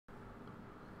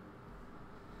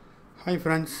Hi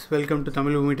friends, welcome to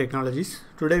Tamil Boomi Technologies.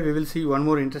 Today we will see one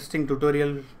more interesting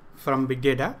tutorial from Big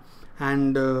Data,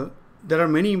 and there are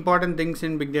many important things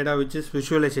in Big Data, which is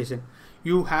visualization.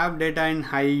 You have data in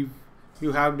Hive,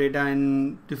 you have data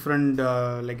in different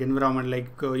like environment like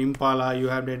Impala, you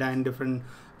have data in different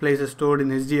places stored in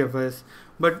HDFS,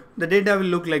 but the data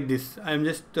will look like this. I am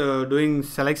just doing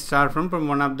select star from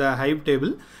one of the Hive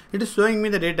table. It is showing me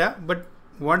the data, but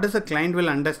what does the client will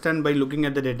understand by looking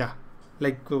at the data?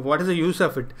 Like what is the use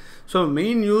of it? So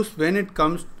main use when it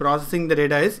comes processing the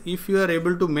data is if you are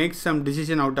able to make some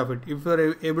decision out of it, if you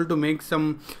are able to make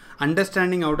some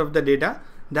understanding out of the data,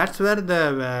 that's where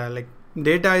the like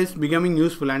data is becoming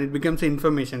useful and it becomes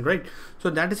information, right?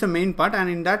 So that is the main part, and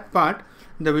in that part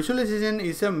the visualization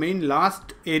is a main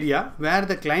last area where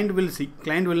the client will see.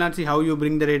 Client will not see how you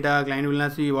bring the data, client will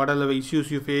not see what are the issues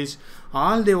you face.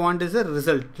 All they want is a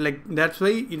result. Like that's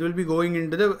why it will be going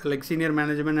into the like senior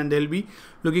management, and they'll be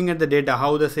looking at the data,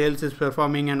 how the sales is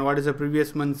performing and what is the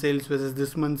previous month sales versus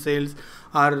this month sales,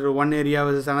 or one area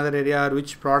versus another area, or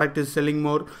which product is selling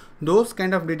more. Those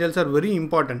kind of details are very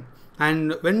important,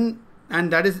 and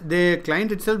that is the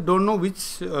client itself don't know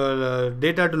which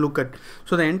data to look at.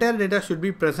 So the entire data should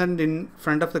be present in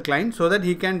front of the client so that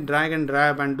he can drag and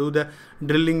drop and do the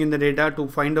drilling in the data to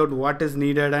find out what is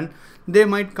needed, and they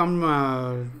might come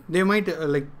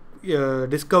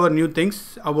discover new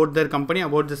things about their company,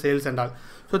 about the sales and all.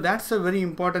 So that's a very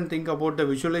important thing about the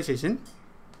visualization,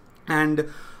 and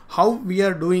how we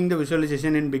are doing the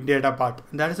visualization in big data part.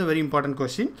 That is a very important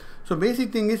question. So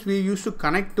basic thing is we used to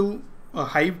connect to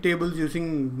Hive tables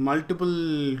using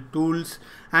multiple tools,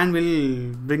 and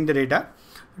we'll bring the data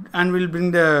and we'll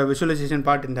bring the visualization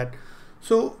part in that.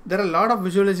 So there are a lot of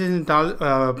visualization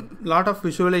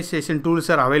tools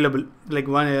are available, like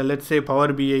one let's say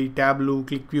Power BI, Tableau,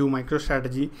 ClickView,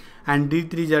 MicroStrategy, and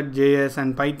D3.js,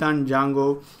 and Python,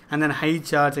 Django, and then Hive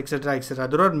charts, etc. etc.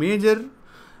 There are major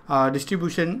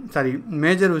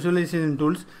major visualization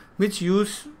tools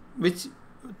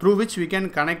through which we can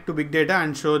connect to big data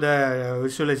and show the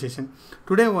visualization.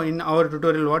 Today in our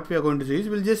tutorial, what we are going to see is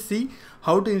we'll just see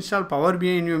how to install Power BI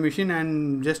in your machine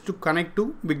and just to connect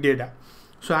to big data.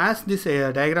 So as this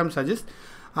diagram suggests,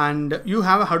 and you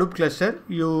have a Hadoop cluster,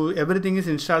 everything is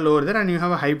installed over there, and you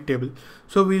have a Hive table.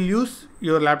 So we'll use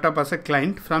your laptop as a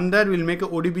client. From there we'll make a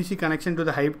ODBC connection to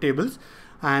the Hive tables,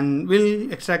 and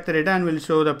we'll extract the data and we'll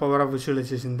show the power of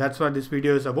visualization. That's what this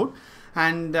video is about.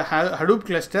 And the Hadoop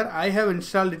cluster, I have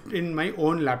installed it in my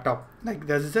own laptop. Like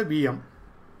this is a VM.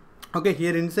 Okay,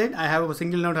 here inside I have a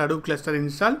single node Hadoop cluster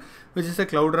installed, which is a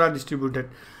Cloudera distributed,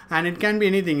 and it can be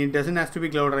anything. It doesn't have to be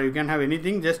Cloudera. You can have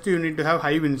anything. Just you need to have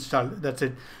Hive installed. That's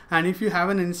it. And if you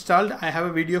haven't installed, I have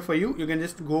a video for you. You can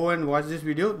just go and watch this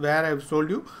video where I've told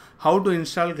you how to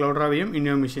install Cloudera VM in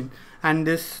your machine. And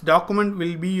this document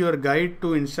will be your guide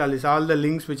to install this. All the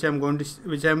links which I'm going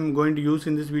to use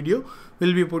in this video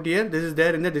will be put here. This is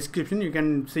there in the description. You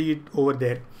can see it over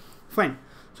there. Fine.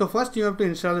 So first you have to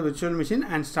install the virtual machine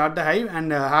and start the Hive,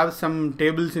 and have some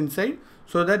tables inside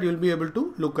so that you will be able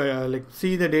to look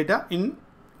see the data in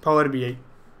Power BI.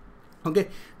 Okay.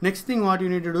 Next thing what you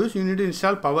need to do is you need to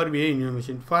install Power BI in your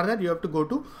machine. For that you have to go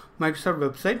to Microsoft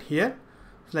website here.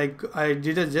 Like I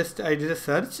did a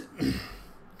search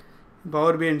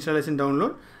Power BI installation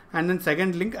download, and then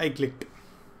second link I clicked.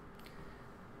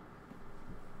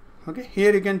 Okay,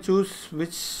 here you can choose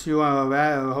which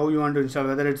how you want to install,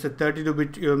 whether it's a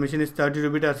 32-bit, your machine is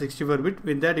 32-bit or 64-bit.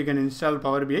 With that you can install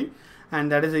Power BI,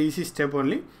 and that is the easy step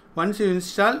only. Once you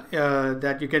install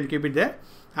that, you can keep it there.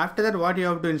 After that, what you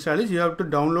have to install is you have to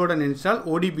download and install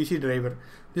ODBC driver.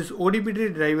 This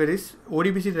ODBC driver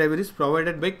is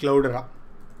provided by Cloudera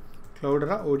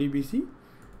ODBC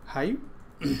Hive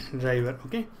driver.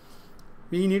 Okay,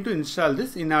 we need to install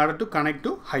this in order to connect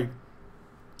to Hive,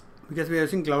 because we are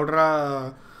using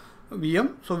Cloudera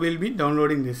VM. So we'll be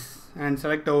downloading this, and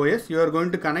select OS. You are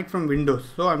going to connect from Windows,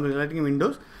 so I'm selecting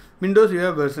Windows. You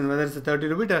have version, whether it's a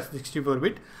 32-bit or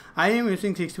 64-bit. I am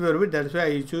using 64-bit, that's why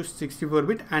I choose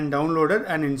 64-bit, and downloaded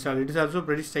and install. It is also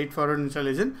pretty straightforward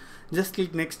installation. Just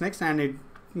click next, and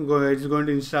it's going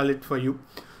to install it for you.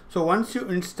 So once you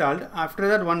installed, after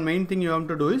that, one main thing you have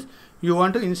to do is you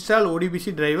want to install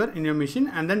ODBC driver in your machine,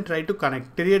 and then try to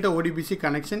create a ODBC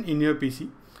connection in your PC.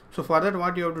 So for that,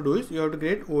 what you have to do is you have to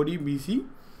create ODBC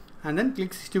and then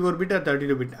click 64-bit or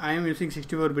 32-bit. I am using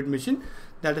 64-bit machine,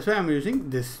 that is why I am using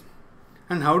this.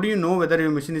 And how do you know whether your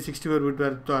machine is 64-bit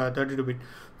or 32-bit?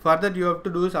 For that, you have to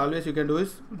do is always you can do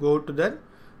is go to the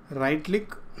right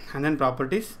click and then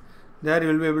properties. There you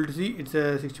will be able to see it's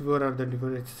a 64 or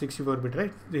 34. It's 64-bit,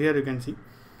 right? Here you can see.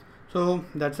 So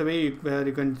that's the way where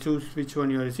you can choose which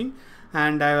one you are using.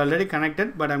 And I already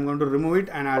connected, but I'm going to remove it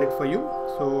and add it for you.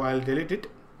 So I'll delete it,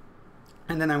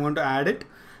 and then I'm going to add it.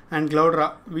 And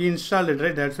Cloudera, we installed it,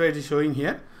 right? That's why it is showing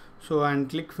here. So and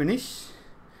click finish,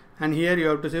 and here you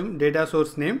have to say data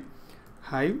source name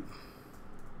Hive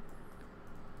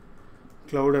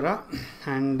Cloudera,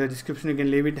 and the description you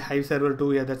can leave it Hive server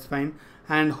 2. Yeah, that's fine.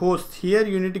 And host, here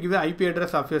you need to give the IP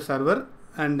address of your server,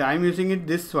 and I'm using it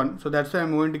this one, so that's why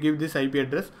I'm going to give this IP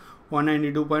address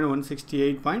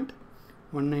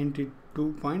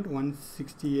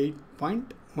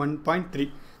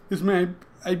 192.168.168.1.3. This is my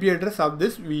IP address of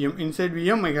this VM. Inside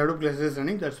VM my Hadoop cluster is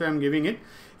running, that's why I'm giving it.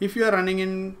 If you are running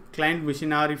in client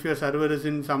machine, or if your server is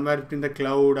in somewhere in the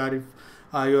cloud, or if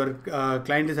your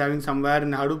client is having somewhere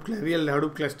in Hadoop, real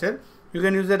Hadoop cluster, you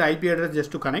can use that IP address just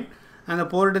to connect, and the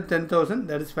port is 10,000,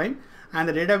 that is fine. And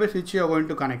the database which you are going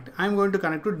to connect, I'm going to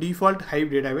connect to default Hive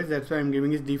database, that's why I'm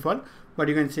giving it default, but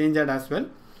you can change that as well.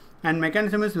 And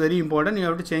mechanism is very important, you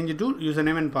have to change it to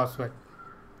username and password.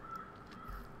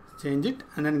 Change it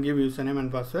and then give username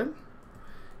and password.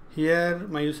 Here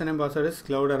my username password is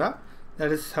Cloudera,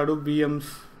 that is Hadoop VM's,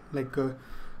 like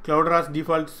Cloudera's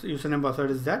default username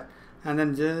password is that. And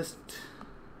then just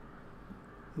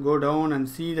go down and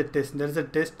see the test. There is a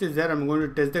test is there. I'm going to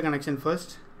test the connection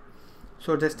first.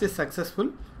 So test is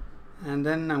successful, and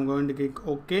then I'm going to click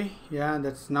OK. Yeah,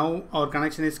 that's now our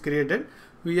connection is created.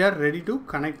 We are ready to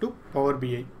connect to Power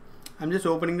BI. I'm just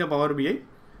opening the Power BI.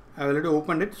 I already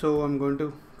opened it, so I'm going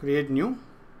to create new.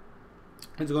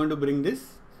 It's going to bring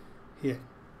this here.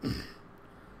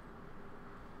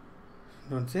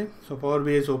 Don't say. So Power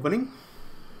BI is opening.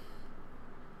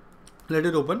 Let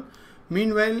it open.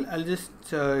 Meanwhile, I'll just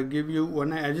give you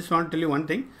one. I just want to tell you one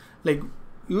thing. Like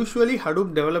usually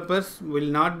Hadoop developers will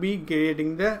not be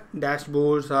creating the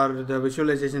dashboards or the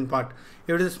visualization part.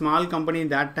 If it is a small company,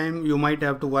 that time you might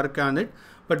have to work on it.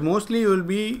 But mostly you will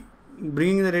be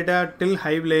bringing the data till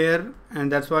Hive layer, and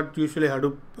that's what usually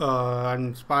Hadoop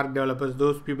and Spark developers,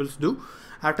 those people do.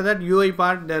 After that UI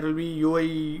part, there will be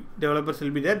UI developers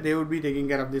will be there. They would be taking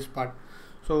care of this part.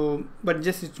 So, but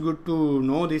just it's good to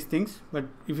know these things. But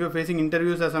if you're facing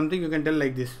interviews or something, you can tell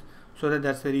like this, so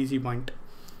that's very easy point.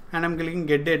 And I'm clicking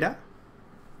get data,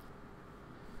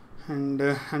 and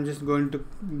I'm just going to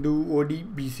do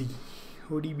ODBC.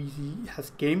 ODBC has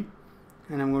came,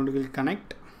 and I'm going to click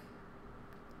connect.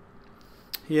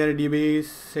 Here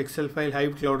DBase Excel file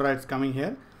Hive Cloudera, it's coming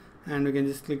here, and we can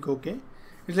just click OK.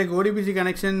 It's like ODBC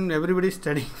connection. Everybody is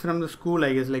studying from the school,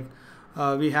 I guess. Like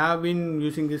we have been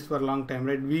using this for a long time,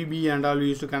 right? VB and all, we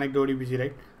used to connect ODBC,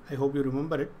 right? I hope you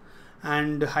remember it.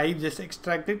 And Hive just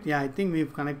extract it. Yeah, I think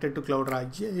we've connected to Cloudera.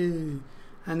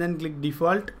 And then click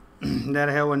default. There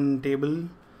I have one table,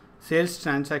 sales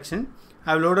transaction.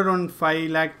 I've loaded on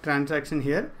 5 lakh transaction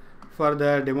here for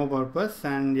the demo purpose.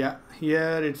 And yeah,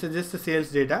 here it's just a sales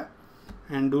data,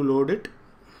 and do load it.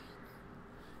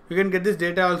 You can get this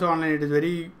data also online. It is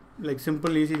very like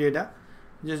simple, easy data.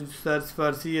 Just search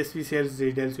for CSV sales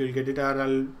details, you will get it, or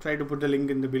I'll try to put the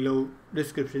link in the below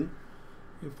description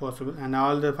if possible. And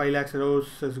all the 5 lakhs rows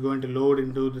is going to load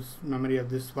into this memory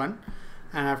of this one,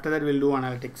 and after that we'll do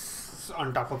analytics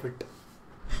on top of it.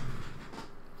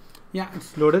 Yeah,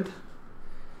 it's loaded.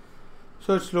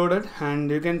 So it's loaded, and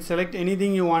you can select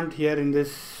anything you want here in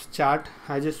this chart.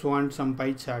 I just want some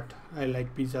pie chart. I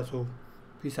like pizza, so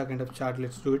pizza kind of chart.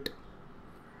 Let's do it.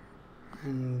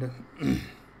 And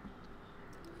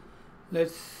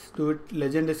let's do it.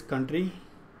 Legend is country.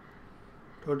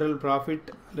 Total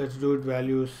profit, let's do it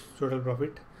values, total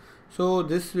profit. So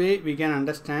this way we can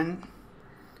understand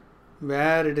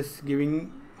where it is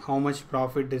giving how much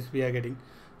profit is we are getting.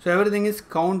 So everything is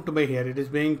count by here. It is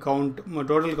being count,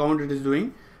 total count it is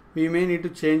doing. We may need to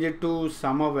change it to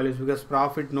sum of values, because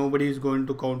profit nobody is going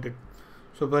to count it.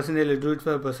 So percentage, let's do it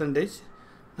for percentage.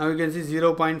 Now you can see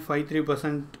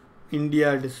 0.53%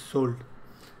 India it is sold,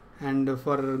 and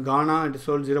for Ghana it is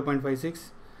sold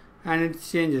 0.56, and it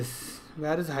changes.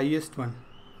 Where is the highest one?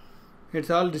 It's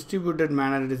all distributed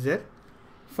manner it is there.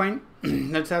 Fine.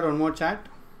 Let's add one more chart.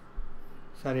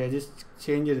 Sorry, I just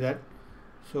changed that.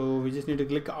 So we just need to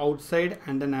click outside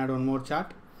and then add one more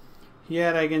chart.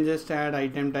 Here I can just add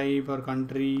item type or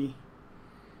country.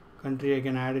 Country I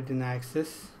can add it in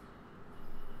access,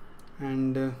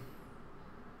 and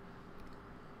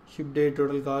ship date,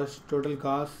 total cost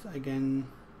I can,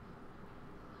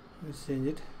 let's change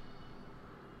it.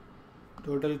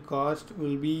 Total cost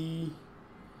will be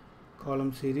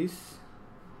column series,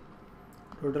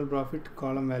 total profit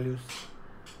column values,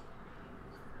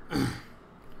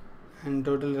 and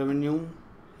total revenue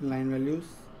line values.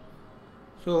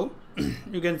 So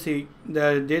you can see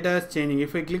the data is changing.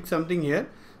 If I click something here,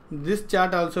 this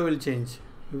chart also will change.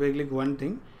 If I click one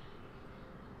thing,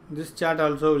 this chart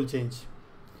also will change.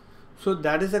 So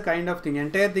that is the kind of thing.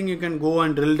 Entire thing you can go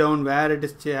and drill down where it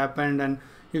is happened, and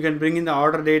you can bring in the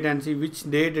order date and see which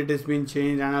date it has been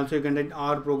changed, and also you can write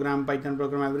R program, Python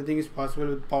program, everything is possible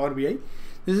with Power BI.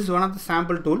 This is one of the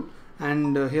sample tool,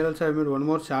 and here also I made one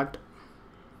more chart.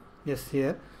 Yes,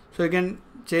 here. So you can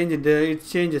change it. It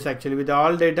changes actually with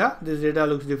all data. This data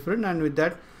looks different, and with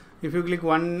that, if you click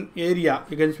one area,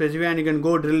 you can specify and you can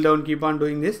go drill down, keep on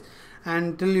doing this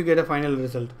until you get a final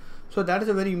result. So that is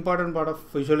a very important part of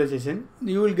visualization.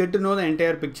 You will get to know the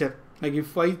entire picture. Like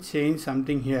if I change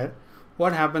something here,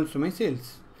 what happens to my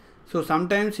sales? So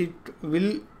sometimes it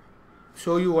will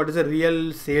show you what is the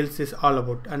real sales is all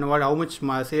about, and how much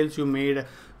sales you made,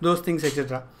 those things,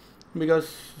 etc.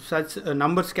 Because such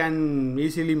numbers can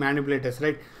easily manipulate us,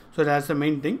 right? So that's the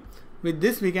main thing. With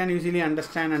this we can easily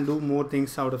understand and do more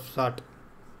things out of sort.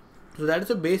 So that is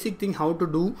a basic thing, how to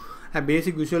do a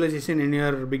basic visualization in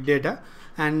your big data.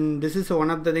 And this is one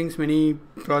of the things many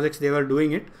projects they were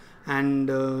doing it. And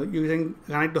you can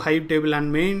connect to Hive table,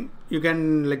 and you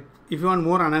can, like, if you want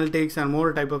more analytics and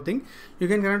more type of thing, you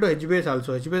can connect to HBase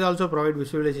also. HBase also provide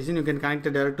visualization. You can connect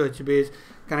direct to HBase,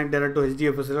 connect direct to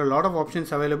HDFS. There are a lot of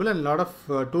options available and a lot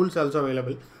of tools also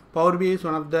available. Power BI is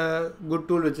one of the good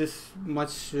tool which is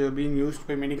much being used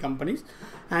by many companies,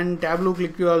 and Tableau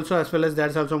ClickView also, as well as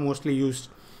that's also mostly used.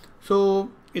 So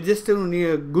it's just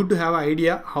good to have an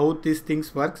idea how these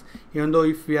things works, even though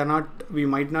if we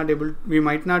might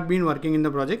not be working in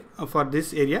the project for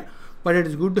this area, but it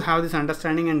is good to have this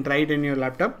understanding and try it in your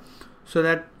laptop so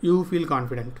that you feel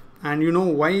confident and you know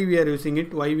why we are using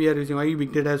it, why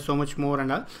big data is so much more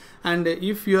and all. And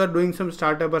if you are doing some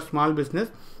startup or small business,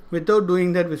 without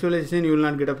doing that visualization you will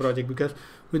not get a project, because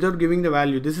without giving the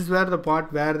value, this is where the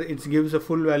part where it gives a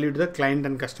full value to the client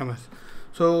and customers.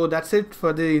 So that's it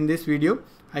for in this video.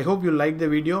 I hope you like the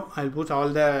video. I'll put all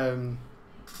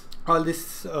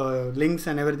these links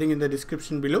and everything in the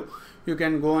description below. You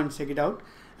can go and check it out.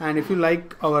 And if you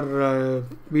like our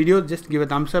video, just give a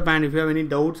thumbs up. And if you have any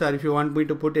doubts, or if you want me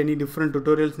to put any different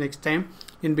tutorials next time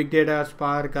in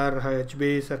Bigdata-Spark or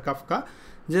HBase or Kafka,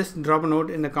 just drop a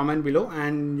note in the comment below,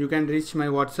 and you can reach my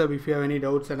WhatsApp if you have any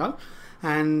doubts and all.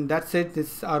 And that's it.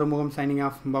 This is Arumugam signing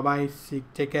off. Bye bye.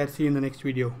 Take care. See you in the next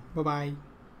video. Bye bye.